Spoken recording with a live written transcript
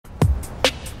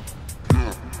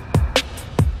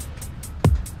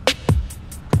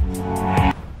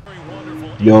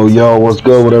Yo, yo, what's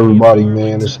good with everybody,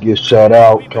 man? This gets shout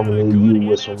out coming to you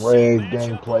with some Regs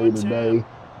gameplay today.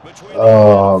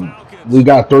 We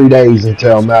got 3 days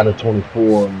until Madden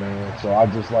 24, man. So I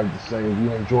just like to say, if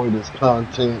you enjoy this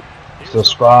content,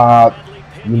 subscribe,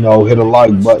 hit a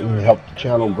like button, help the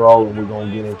channel grow, and we're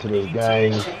gonna get into this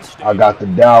game. I got the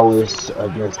Dallas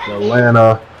against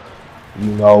Atlanta.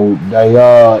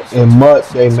 They in MUT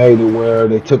they made it where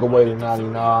they took away the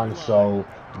 99, so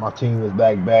my team is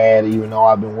back bad. Even though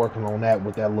I've been working on that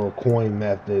with that little coin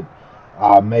method,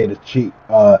 I made a cheat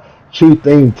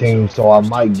theme team, so I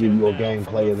might give you a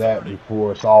gameplay of that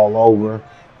before it's all over.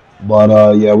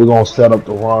 But yeah, we're gonna set up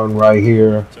the run right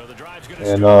here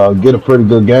and get a pretty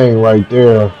good game right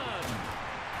there.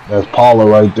 That's Paula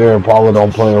right there. Paula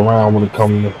don't play around when it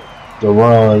comes to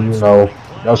run.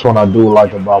 That's what I do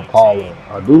like about Paula.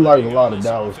 I do like a lot of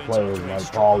Dallas players like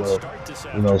Paula,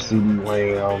 CD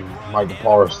Lamb, Michael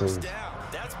Parsons.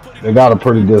 They got a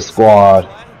pretty good squad.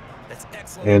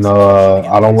 And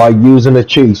I don't like using the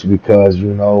Chiefs because,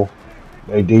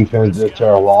 their defense is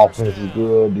terrible. Offense is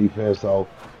good. Defense, so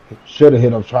should have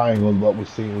hit up triangles, but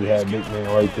we had big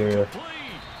man right there.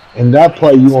 And that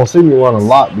play, you're going to see me run a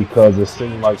lot because it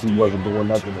seemed like he wasn't doing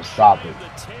nothing to stop it.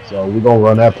 So we're going to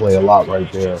run that play a lot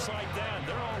right there.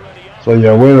 So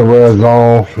yeah, we're in the red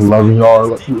zone,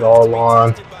 11-yard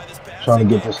line, trying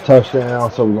to get this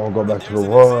touchdown. So we're gonna go back to the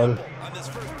run.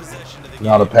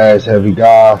 Not a pass heavy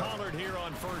guy.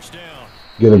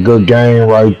 Get a good gain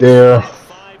right there.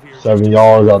 7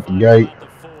 yards out the gate.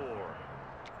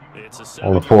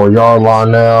 On the 4-yard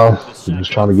line now. We're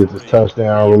just trying to get this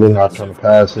touchdown. Really not trying to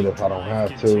pass it if I don't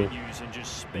have to.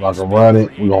 If I can run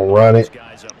it, we're gonna run it.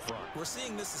 We're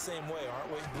seeing this the same way,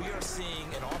 aren't we? We are seeing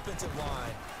an offensive line,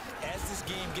 as this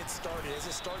game gets started, as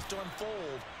it starts to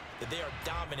unfold, that they are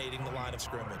dominating the line of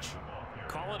scrimmage.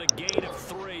 Call it a gain of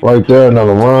 3. Right there,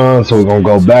 another run, so we're going to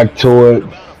go back to it.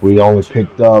 We only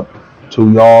picked up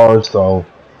 2 yards, so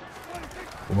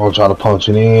we're going to try to punch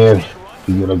it in.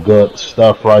 You get a good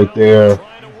stuff right there.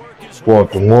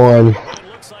 4th and 1.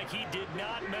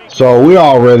 So we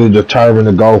already determined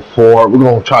to go for it. We're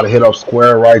going to try to hit up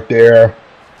square right there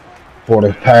for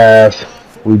the pass.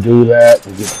 We do that.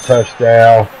 We get the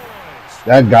touchdown.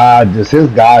 That guy his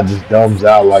guy just dumbs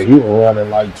out. Like he was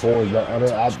running like towards the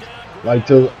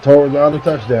towards the other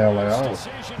touchdown. Like,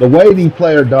 oh. The way these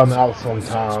players dumb out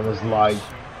sometimes is like,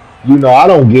 I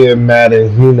don't give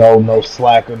Madden, no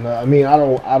slack or nothing. I mean,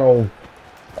 I don't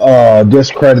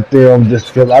discredit them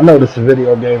just because I know this is a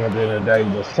video game at the end of the day,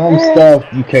 but some stuff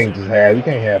you can't just have. You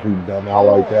can't have people dumb out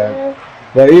like that.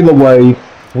 But either way,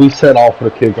 we set off for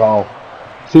the kickoff.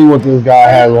 See what this guy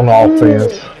has on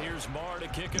offense.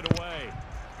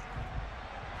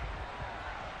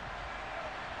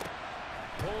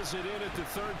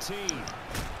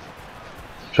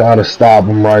 Try to stop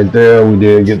him right there. We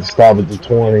did get to stop at the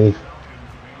 20.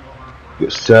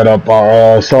 Get set up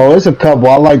our so it's a couple.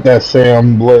 I like that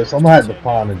Sam blitz. I'm gonna have to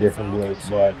find a different blitz,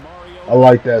 but I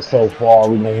like that so far.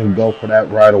 We're gonna go for that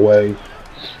right away.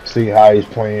 See how he's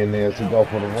playing this. So go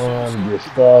for the run, get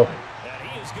stuff.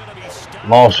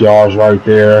 Lost yards right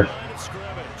there.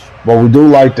 But we do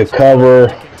like the cover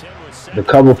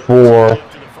 4,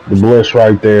 the blitz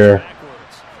right there.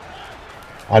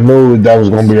 I knew that was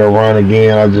going to be a run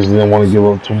again. I just didn't want to give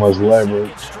up too much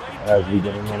leverage as we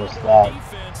get another stop.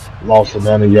 Lost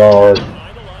another yard.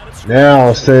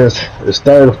 Now, since it's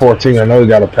 3rd and 14, I know we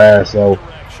got a pass, so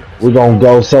we're going to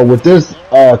go. So with this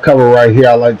cover right here,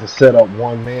 I like to set up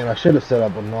one man. I should have set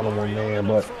up another one man,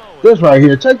 but this right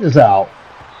here, check this out.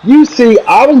 You see,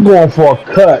 I was going for a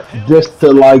cut just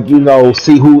to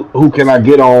see who can I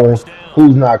get on,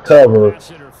 who's not covered.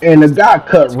 And the guy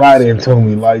cut right into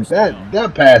me. Like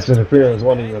that pass interference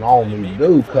wasn't even on me. The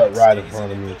dude cut right in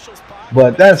front of me.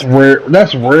 But that's rare.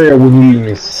 That's rare when you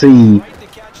even see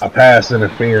a pass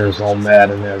interference on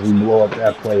Madden as we blow up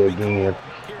that play again.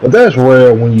 But that's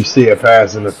rare when you see a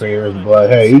pass interference.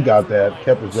 But hey, he got that,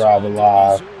 kept his drive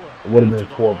alive. It would have been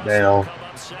 4th down.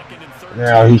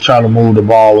 Now he's trying to move the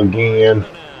ball again.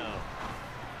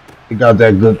 He got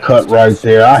that good cut right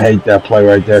there. I hate that play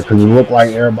right there because it looked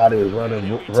like everybody was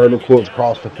running vertical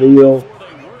across the field.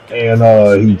 And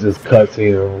he just cuts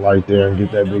in right there and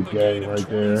get that big gain right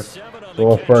there.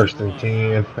 So it's 1st and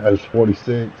 10. That's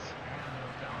 46.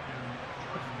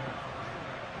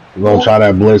 We're going to try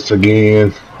that blitz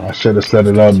again. I should have set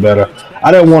it up better.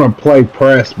 I didn't want to play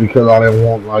press because I didn't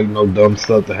want no dumb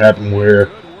stuff to happen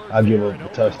where I give up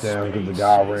a touchdown because the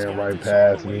guy ran right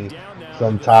past me.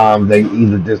 Sometimes they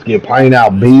either just get plain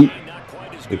out beat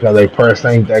because they press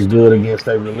ain't that good against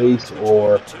their release,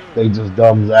 or they just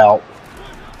dumbs out.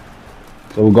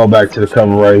 So we'll go back to the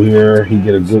cover right here. He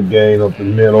get a good gain up the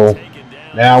middle.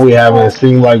 Now we haven't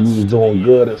seemed like we was doing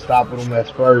good at stopping him at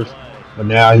first, but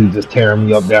now he's just tearing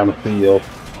me up down the field.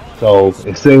 So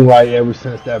it seemed like ever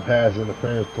since that pass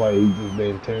interference play, he's just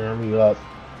been tearing me up.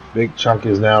 Big chunk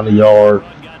is down the yard.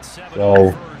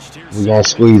 So we're gonna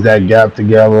squeeze that gap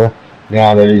together.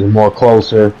 Now that he's more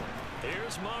closer.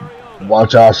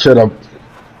 Watch out, should have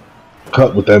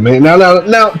cut with that man.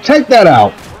 Now check that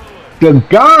out. The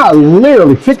guy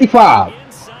literally 55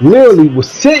 literally was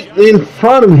sitting in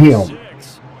front of him.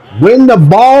 When the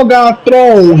ball got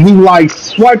thrown, he like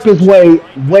swiped his way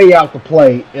out the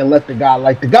play and let the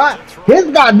guy his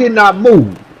guy did not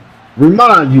move.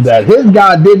 Remind you that his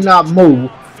guy did not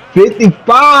move.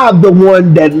 55 the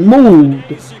one that moved.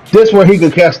 This where he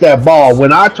could catch that ball.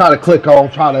 When I try to click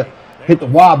on, try to hit the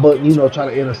Y button, try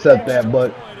to intercept that.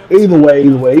 But either way,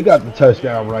 he got the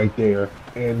touchdown right there.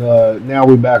 And now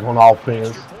we're back on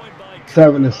offense.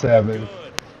 7-7.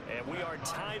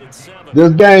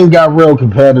 This game got real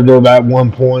competitive at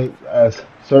one point as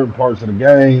certain parts of the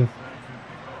game.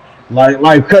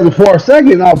 Because for a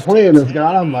second I was playing this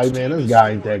guy, I'm like, man, this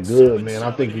guy ain't that good, man.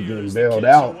 I think he's getting bailed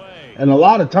out. And a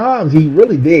lot of times he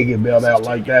really did get bailed out.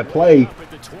 Like that play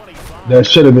that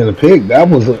should have been a pick. That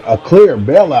was a clear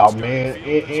bailout, man.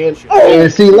 And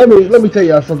see, let me tell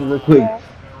y'all something real quick.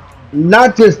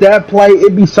 Not just that play,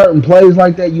 it be certain plays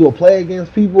like that you will play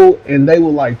against people and they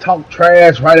will like talk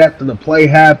trash right after the play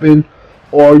happened,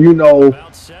 or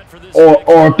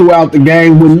or throughout the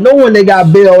game when knowing they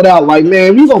got bailed out. Like,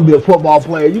 man, if you're gonna be a football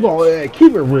player, you gonna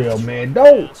keep it real, man.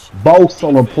 Don't boast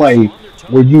on a play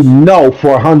where you know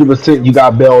for 100% you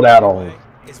got bailed out on.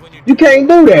 You can't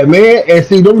do that, man. And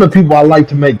see, them are the people I like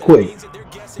to make quick.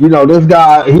 This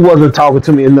guy, he wasn't talking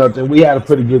to me or nothing. We had a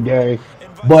pretty good game.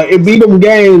 But it be them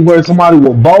games where somebody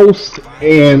will boast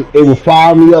and it will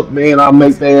fire me up, man. I'll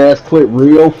make their ass quit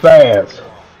real fast.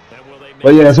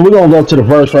 But yeah, so we're going to go to the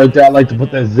verse right there. I like to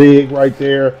put that zig right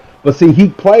there. But see, he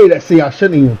played that. See, I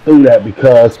shouldn't even threw that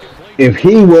because if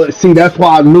he was, see, that's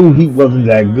why I knew he wasn't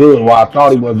that good. Why I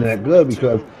thought he wasn't that good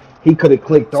because he could have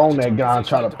clicked on that guy and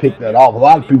tried to pick that off. A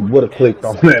lot of people would have clicked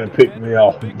on that and picked me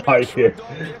off right here.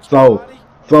 So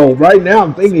right now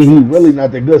I'm thinking he's really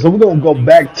not that good. So we're going to go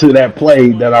back to that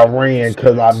play that I ran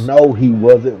because I know he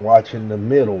wasn't watching the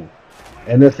middle.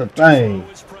 And it's a thing.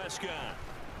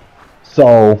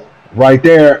 So right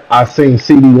there, I seen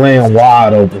CD Lamb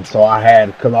wide open. So I had,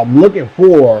 because I'm looking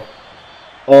for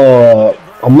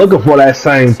that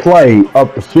same play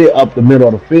up the middle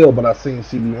of the field, but I seen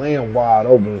CD Lamb wide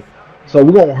open. So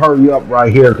we're going to hurry up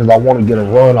right here because I want to get a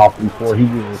run off before he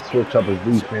can switch up his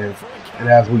defense. And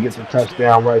as we get the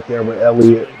touchdown right there with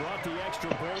Elliott.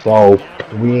 So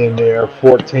we in there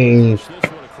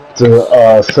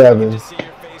 14-7.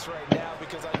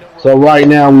 So right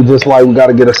now we got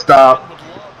to get a stop.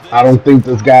 I don't think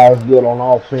this guy's good on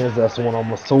offense. That's what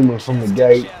I'm assuming from the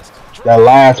gate. That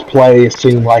last play, it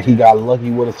seemed like he got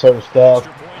lucky with a certain stuff.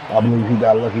 I believe he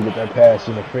got lucky with that pass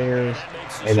interference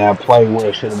and that play where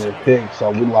it should have been picked.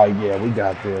 So we yeah, we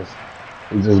got this.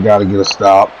 We just got to get a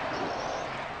stop.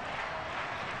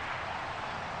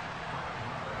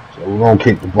 So we're going to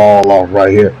kick the ball off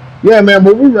right here. Yeah, man,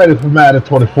 but we're ready for Madden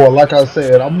 24. Like I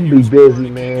said, I'm going to be busy,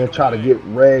 man. Try to get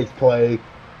Regs play.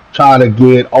 Try to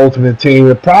get Ultimate Team.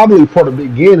 And probably for the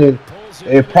beginning,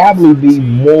 it'd probably be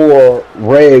more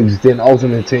Regs than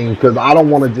Ultimate Team because I don't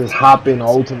want to just hop in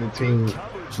Ultimate Team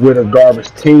with a garbage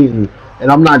team.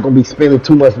 And I'm not going to be spending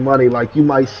too much money. Like, you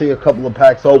might see a couple of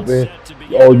packs open,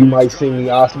 or you might see me.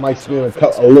 I might spend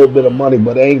a little bit of money,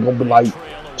 but it ain't going to be like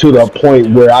to the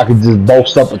point where I could just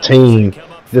boast up a team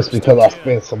just because I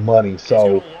spent some money.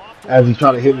 So, as he's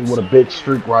trying to hit me with a big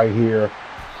streak right here.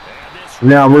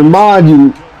 Now, remind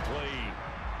you,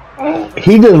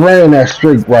 he just ran that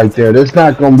streak right there. That's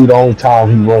not going to be the only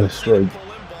time he runs a streak.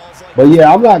 But,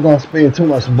 yeah, I'm not going to spend too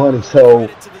much money. So,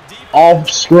 off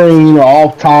screen or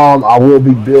off time, I will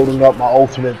be building up my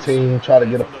ultimate team, try to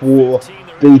get a full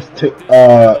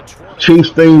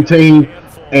Chiefs theme team.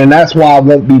 And that's why I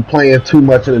won't be playing too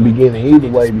much in the beginning either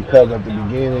way, because at the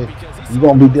beginning, you're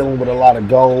going to be dealing with a lot of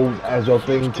goals as your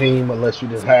theme team unless you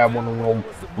just have one of them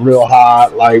real high,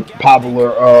 like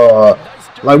popular.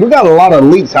 Like, we got a lot of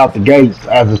elites out the gates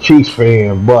as a Chiefs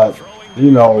fan, but,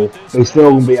 they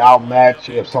still going to be outmatched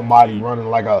if somebody running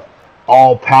like a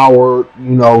all-powered,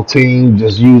 team,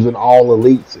 just using all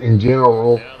elites in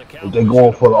general. If they're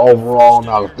going for the overall,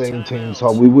 not a theme team.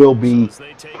 So we will be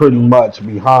pretty much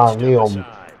behind them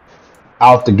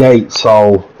out the gate.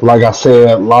 So, like I said,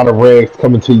 a lot of Regs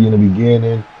coming to you in the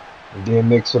beginning, and then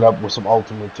mix it up with some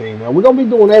Ultimate Team. Man, we're going to be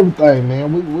doing everything,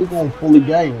 man. We're going fully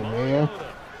gaming, man.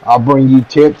 I'll bring you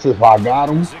tips if I got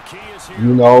them.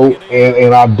 You know,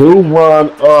 and I do run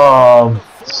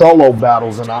solo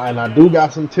battles, and I do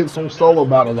got some tips on solo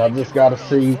battles. I just got to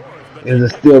see, is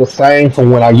it still the same from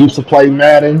when I used to play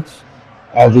Madden?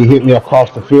 As he hit me across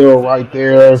the field right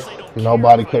there,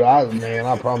 nobody could.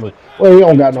 I promise. Well, he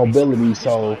don't got no ability,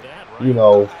 so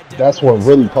that's what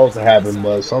really supposed to happen.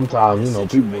 But sometimes,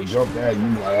 people will jump that. You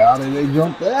like, how did they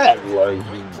jump that? Like,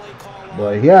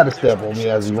 but he had to step on me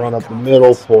as he run up the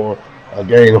middle for a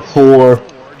gain of 4.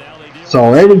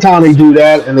 So every time they do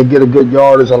that and they get a good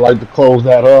yardage, I like to close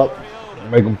that up,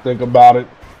 make them think about it.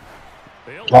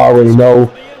 I already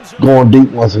know going deep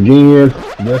once again.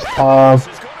 This time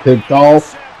picked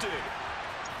off.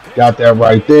 Got that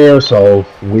right there, so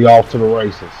we off to the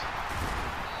races.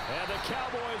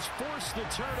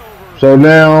 So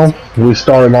now we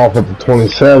starting off at the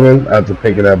 27 after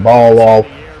picking that ball off.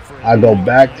 I go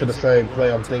back to the same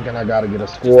play. I'm thinking I got to get a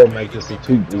score, make this a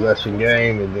 2-possession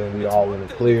game, and then we all in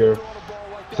the clear.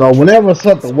 So whenever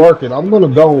something working, I'm going to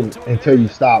go until you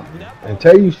stop it.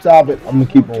 Until you stop it, I'm going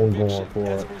to keep on going for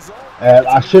it. And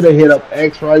I should have hit up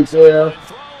X right there.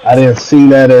 I didn't see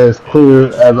that as clear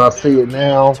as I see it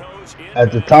now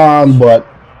at the time, but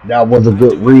that was a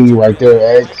good read right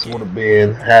there. X would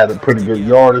have had a pretty good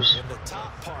yardage.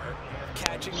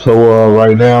 So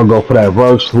right now, go for that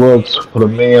rush looks, put a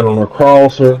man on a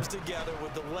crosser,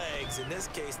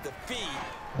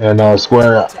 and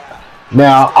square out.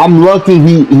 Now I'm lucky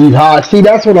he high. See,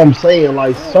 that's what I'm saying.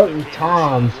 Like certain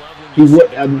times he would.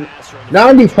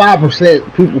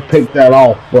 95% people pick that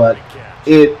off, but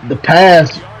the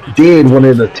pass did what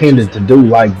it intended to do.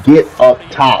 Like get up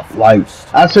top. Like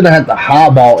I should have had to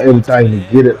highball everything to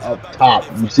get it up top.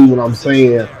 You see what I'm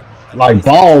saying? Like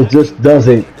ball just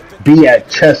doesn't be at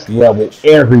chest level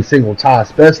every single time,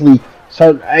 especially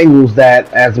certain angles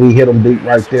that as we hit them deep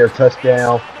right there,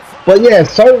 touchdown. But yeah,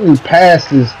 certain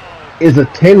passes is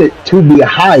intended to be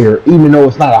higher, even though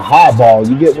it's not a high ball.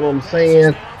 You get what I'm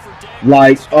saying?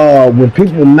 Like when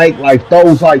people make like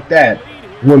throws like that,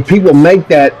 when people make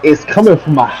that, it's coming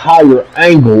from a higher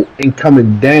angle and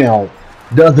coming down.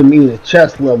 Doesn't mean it's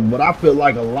chest level, but I feel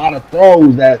like a lot of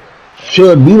throws that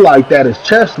should be like that is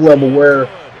chest level, where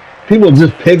people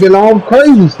just picking off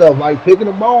crazy stuff, like picking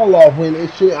the ball off when I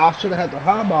should have had to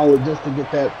highball it just to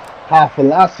get that high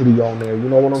velocity on there. You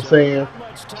know what I'm saying?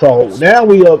 So now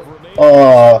we up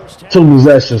 2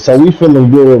 possessions, so we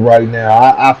feeling good right now.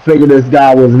 I figured this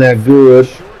guy wasn't that good.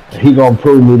 He gonna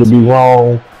prove me to be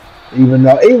wrong, even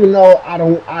though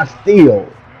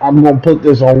I'm gonna put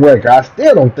this on record. I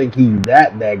still don't think he's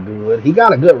that good. He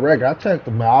got a good record. I checked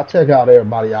him out. I check out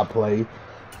everybody I played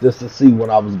just to see what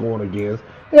I was going against.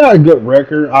 He had a good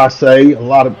record, I say. A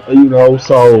lot of,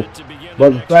 so.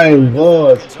 But the thing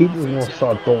was, he just want to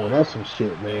start throwing us some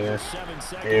shit, man.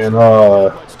 And,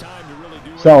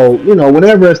 so,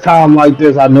 whenever it's time like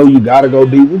this, I know you got to go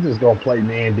deep. We're just going to play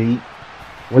man deep.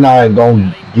 We're not even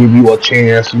going to give you a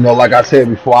chance. Like I said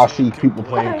before, I see people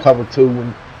playing cover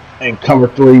 2 and cover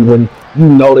 3 when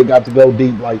they got to go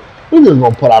deep. Like, we're just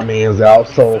going to put our mans out.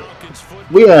 So,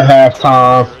 we at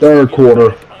halftime, third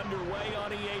quarter.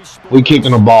 We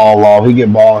kicking the ball off. He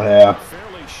get ball half.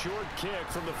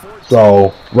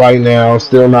 So right now,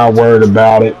 still not worried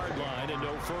about it.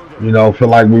 Feel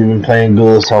like we've been playing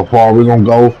good so far. We're gonna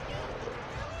go.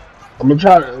 I'm gonna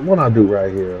try to. What I do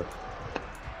right here?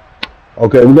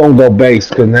 Okay, we're gonna go base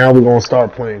because now we're gonna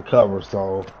start playing cover.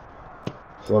 So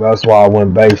that's why I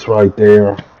went base right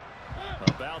there.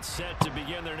 About set to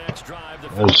begin their next drive. The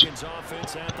Falcons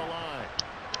offense at the line.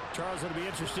 Charles, it'll be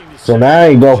interesting to see. So now I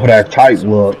ain't go for that tight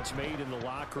look.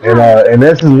 And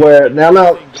this is where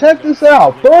now check this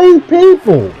out. 3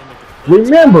 people.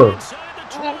 Remember,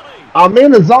 I'm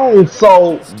in the zone,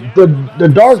 so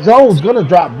the dark zone's gonna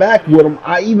drop back with him.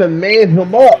 I even manned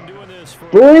him up.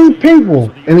 3 people,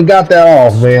 and he got that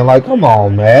off, man. Like, come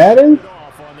on, Madden.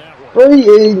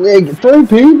 3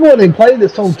 people, and they played it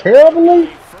so terribly.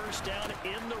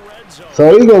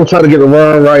 So he's gonna try to get a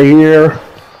run right here.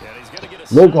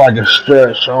 Looked like a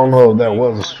stretch. I don't know if that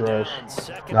was a stretch.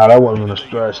 No, that wasn't a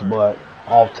stretch, but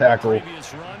off tackle.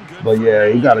 But yeah,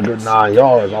 he got a good 9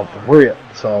 yards off the rip.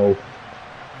 So,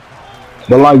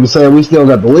 but like you said, we still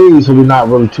got the lead, so we're not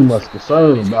really too much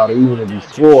concerned about it, even if you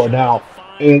score. Now,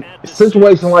 in a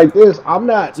situation like this, I'm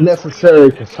not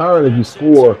necessarily concerned if you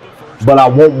score, but I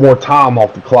want more time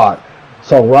off the clock.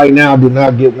 So right now, I do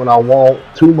not get what I want.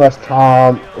 Too much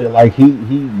time. Like he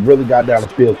really got down the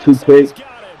field too quick.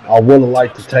 I would have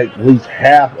liked to take at least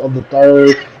half of the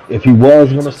third if he was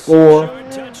going to score,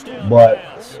 but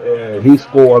he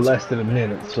scored less than a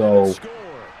minute. So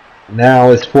now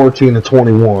it's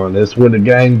 14-21. That's when the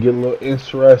game get a little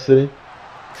interesting.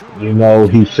 You know,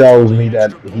 he shows me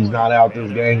that he's not out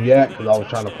this game yet because I was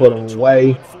trying to put him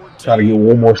away, try to get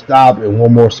one more stop and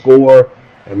one more score,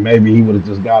 and maybe he would have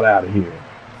just got out of here.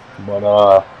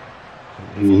 But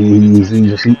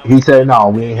he said no,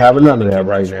 we ain't having none of that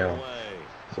right now.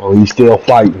 So he's still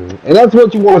fighting, and that's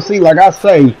what you want to see. Like I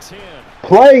say,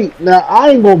 play now. I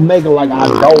ain't gonna make it like I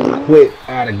don't quit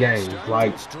out of games.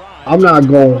 Like I'm not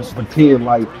gonna pretend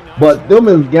like, but them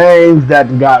is games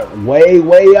that got way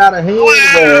out of hand.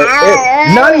 Where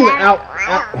not even out.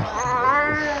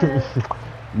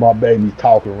 My baby's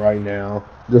talking right now.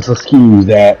 Just excuse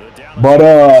that. But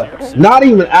not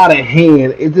even out of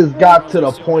hand. It just got to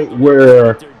the point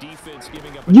where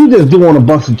you just doing a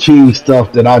bunch of cheese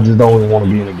stuff that I just don't even want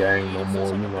to be in the game no more,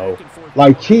 you know.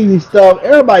 Like cheesy stuff,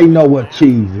 everybody know what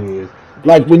cheese is.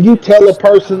 Like when you tell a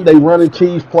person they run a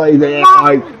cheese play, they act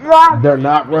like they're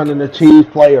not running a cheese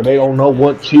play or they don't know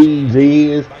what cheese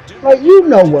is. Like you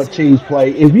know what cheese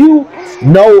play. If you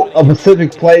know a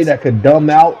specific play that could dumb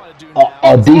out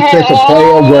a defensive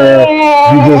player where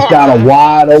you just got a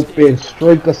wide open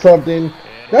streak or something,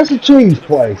 that's a cheese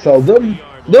play. So them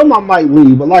I might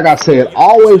leave, but like I said,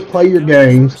 always play your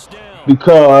games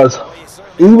because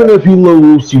even if you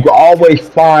lose, you can always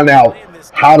find out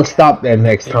how to stop that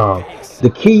next time. The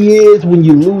key is when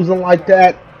you're losing like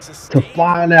that to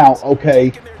find out,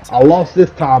 okay, I lost this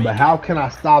time, but how can I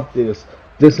stop this?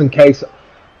 Just in case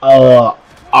I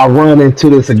run into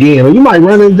this again, or you might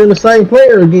run into the same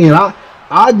player again.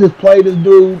 I just played this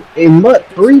dude in what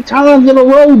 3 times in a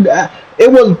row.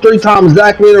 It wasn't 3 times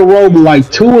exactly in a row, but like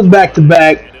 2 was back to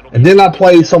back, and then I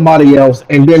played somebody else,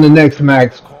 and then the next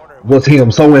match was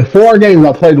him. So in 4 games,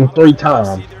 I played him 3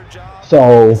 times.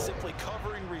 So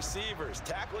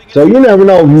you never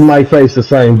know if you might face the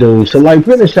same dude. So like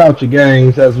finish out your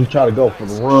games as we try to go for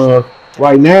the run.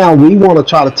 Right now, we want to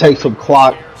try to take some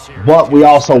clock, but we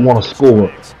also want to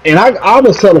score. And I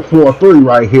would settle for a 3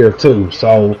 right here too.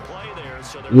 So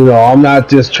you know, I'm not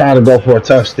just trying to go for a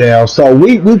touchdown. So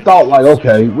we thought like,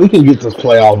 okay, we can get this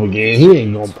playoff again. He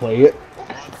ain't gonna play it.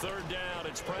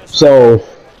 So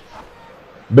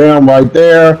bam right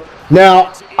there.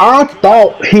 Now I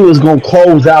thought he was gonna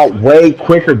close out way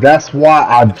quicker. That's why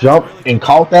I jumped and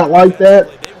caught that like that.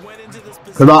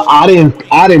 Cause I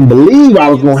didn't believe I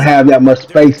was gonna have that much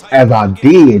space as I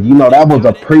did. You know, that was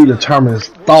a predetermined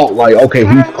thought. Like, okay,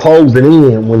 he's closing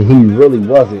in when he really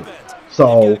wasn't.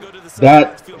 So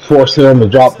that forced him to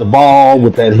drop the ball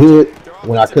with that hit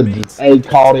when I could have just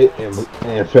caught it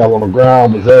and fell on the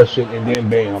ground, possession, and then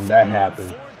bam, that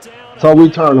happened. So we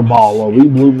turned the ball over. He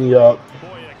blew me up.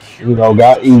 You know,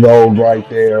 got evoed right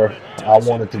there. I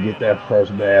wanted to get that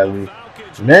first badly.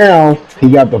 Now he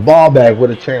got the ball back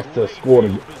with a chance to score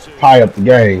to tie up the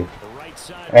game.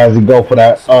 As he go for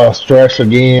that stretch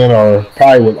again, or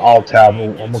probably with all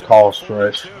tackle. I'm gonna call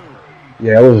stretch.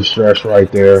 Yeah, it was a stretch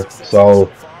right there.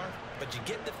 So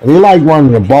and he like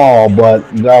running the ball,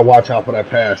 but you gotta watch out for that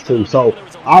pass too. So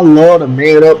I love to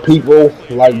man up people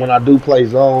like when I do play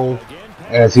zone,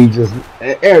 as he just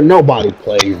and nobody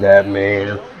plays that,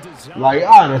 man. Like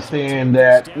I understand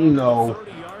that, you know,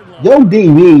 your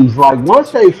DBs, like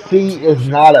once they see it's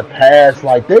not a pass,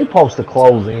 like they supposed to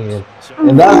close in.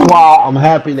 And that's why I'm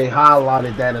happy they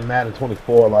highlighted that in Madden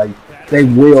 24. Like they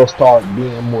will start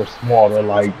being more smarter.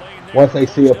 Like once they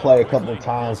see a play a couple of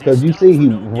times, because you see he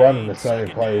running the same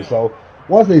play. So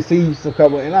once they see a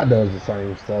couple, and I does the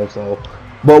same stuff. So,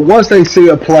 but once they see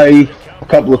a play a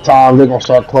couple of times, they're gonna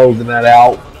start closing that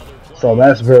out. So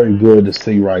that's very good to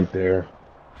see right there.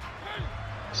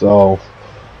 So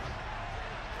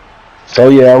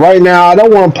yeah, right now I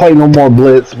don't want to play no more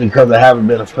blitz because I haven't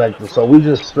been effective. So we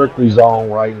just strictly zone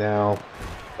right now.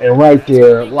 And right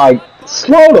there, like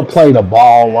slow to play the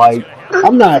ball. Like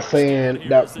I'm not saying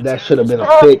that should have been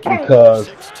a pick because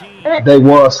they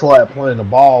were slow at playing the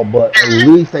ball, but at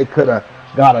least they could have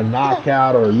got a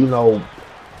knockout or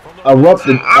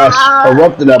erupted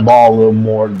that ball a little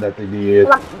more that they did.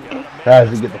 Has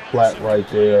to get the flat right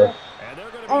there.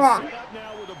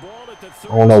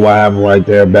 I don't know what happened right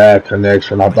there. Bad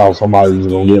connection. I thought somebody was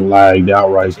going to get lagged out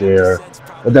right there.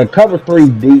 But that cover 3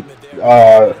 deep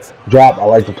drop, I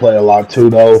like to play a lot too,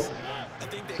 though.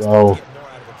 So.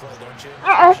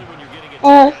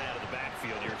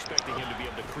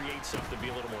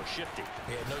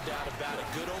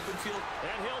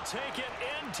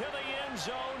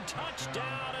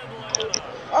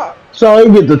 So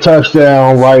he gets the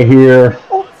touchdown right here.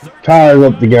 Ties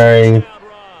up the game.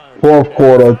 4th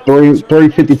quarter,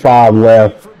 3:55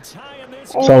 left.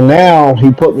 So now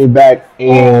he put me back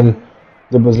in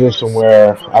the position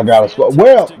where I got to score.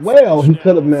 Well, he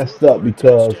could have messed up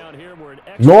because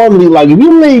normally, like if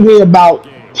you leave me about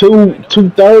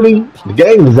 2:30, the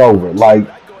game is over. Like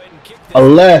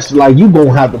unless like you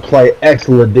gonna have to play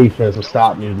excellent defense to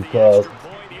stop me because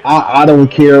I don't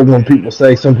care when people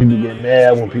say some people get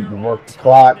mad when people work the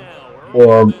clock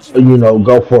or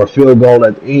go for a field goal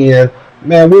at the end.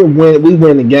 Man, we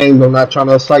win the game. I'm not trying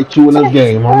to excite you in this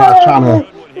game. I'm not trying to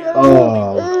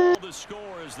The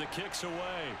score as the kicks away.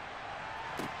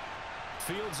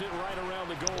 Fields it right around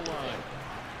the goal line.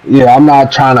 yeah, I'm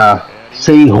not trying to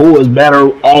see who is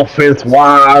better offense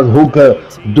wise, who could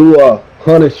do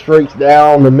 100 streaks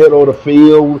down the middle of the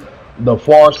field, the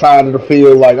far side of the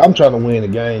field. Like I'm trying to win the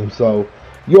game, so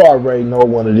you already know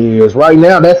what it is. Right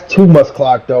now, that's too much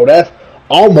clock though. That's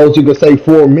almost you could say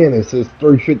 4 minutes. It's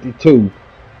 3:52.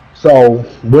 So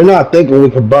we're not thinking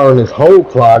we can burn this whole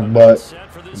clock, but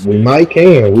we might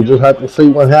can. We just have to see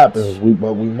what happens.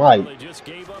 But we might.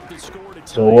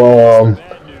 So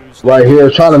right here,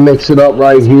 trying to mix it up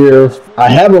right here. I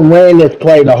haven't ran this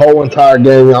play the whole entire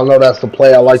game. Y'all know that's the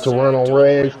play I like to run on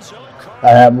Regs. I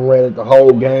haven't ran it the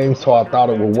whole game, so I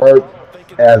thought it would work.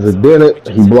 As it didn't,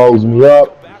 he blows me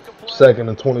up. 2nd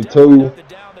and 22.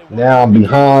 Now I'm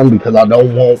behind because I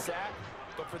don't want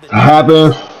to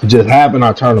happen. Just happened.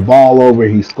 I turn the ball over.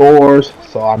 He scores.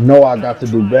 So I know I got to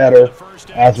do better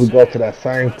as we go to that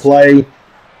same play.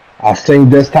 I think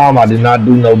this time I did not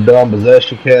do no dumb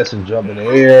possession catch and jump in the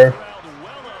air.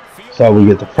 So we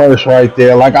get the first right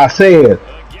there. Like I said,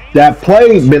 that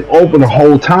play been open the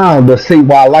whole time. But see,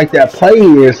 why I like that play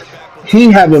is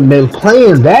he haven't been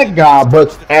playing that guy.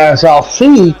 But as y'all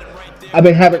see, I've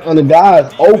been having other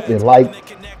guys open. Like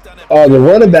the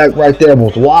running back right there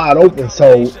was wide open.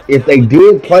 So if they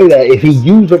did play that, if he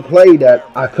used a play that,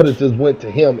 I could have just went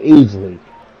to him easily.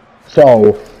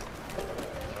 So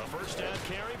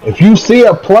if you see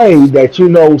a play that you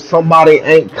know somebody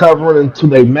ain't covering until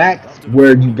they max,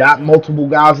 where you got multiple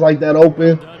guys like that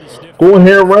open, go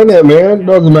ahead and run that, man.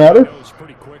 Doesn't matter.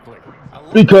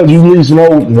 Because you at least know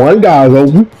one guy's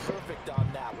open.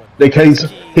 He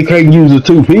can't use the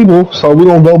two people, so we're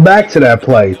going to go back to that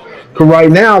play. Because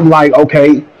right now, I'm like,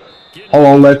 okay, hold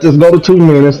on, let this go to 2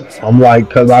 minutes. I'm like,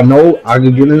 because I know I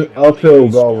can get in a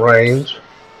field goal range.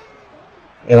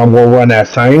 And I'm going to run that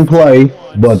same play.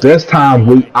 But this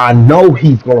time, I know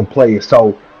he's going to play it.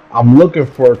 So I'm looking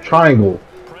for a triangle.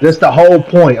 That's the whole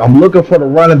point. I'm looking for the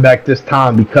running back this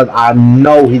time because I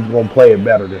know he's going to play it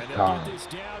better this time.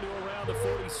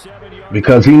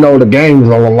 Because he know the game is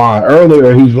on the line.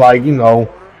 Earlier, he's like,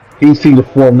 he see the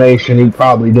formation. He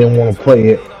probably didn't want to play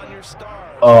it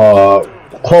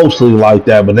closely like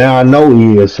that. But now I know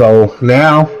he is. So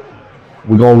now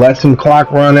we're going to let some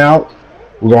clock run out.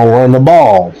 We're going to run the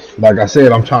ball. Like I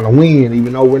said, I'm trying to win,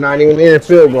 even though we're not even in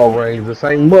field goal range. This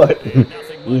ain't much.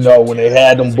 When they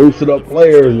had them boosted up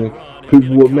players and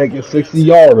people were making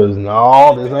 60-yarders.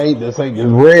 No, this ain't just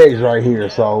Regs right here.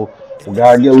 So we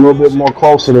got to get a little bit more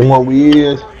closer than what we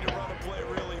is.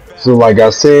 So like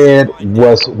I said,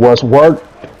 what's worked?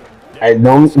 And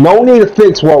no need to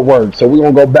fix what worked. So we're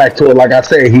going to go back to it. Like I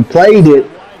said, he played it,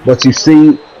 but you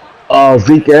see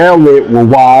Zeke Elliott was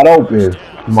wide open.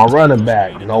 My running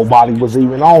back, nobody was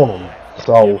even on him.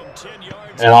 So,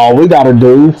 and all we got to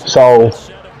do,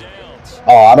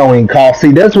 I don't even call.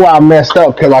 See, that's why I messed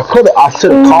up because I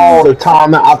should have called a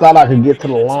timeout. I thought I could get to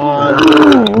the line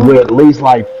with at least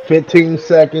like 15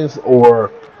 seconds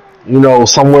or,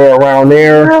 somewhere around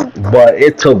there. But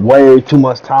it took way too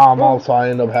much time off, so I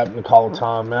ended up having to call a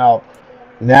timeout.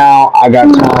 Now I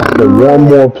got time for one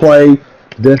more play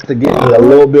just to get me a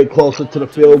little bit closer to the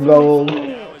field goal.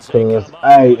 Because,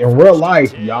 hey, in real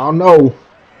life, y'all know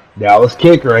Dallas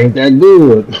kicker ain't that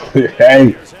good.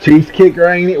 Hey, Chiefs kicker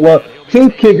ain't it? Well,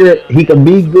 Chiefs kicker, he can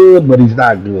be good, but he's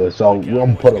not good. So we're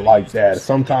going to put it like that.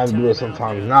 Sometimes good,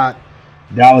 sometimes not.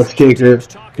 Dallas kicker,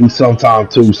 he's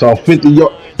sometimes too. So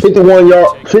 51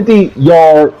 yard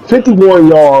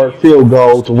field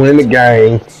goal to win the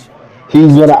game.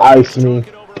 He's going to ice me.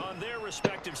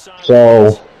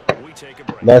 So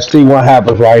let's see what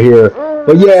happens right here.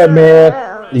 But yeah, man.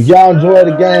 If y'all enjoy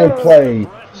the gameplay,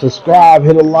 subscribe,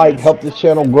 hit a like, help this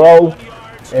channel grow.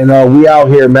 And we out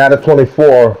here, Madden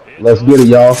 24. Let's get it,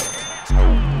 y'all.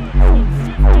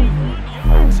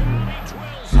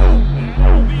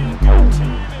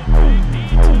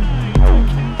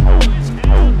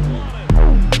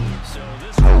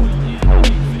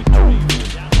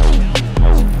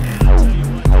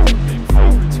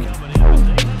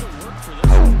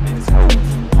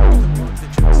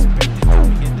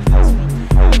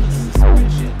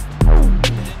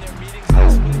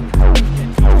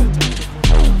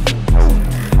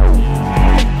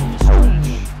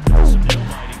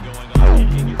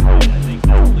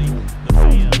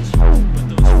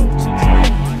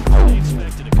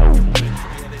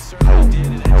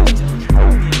 in, and that just tells you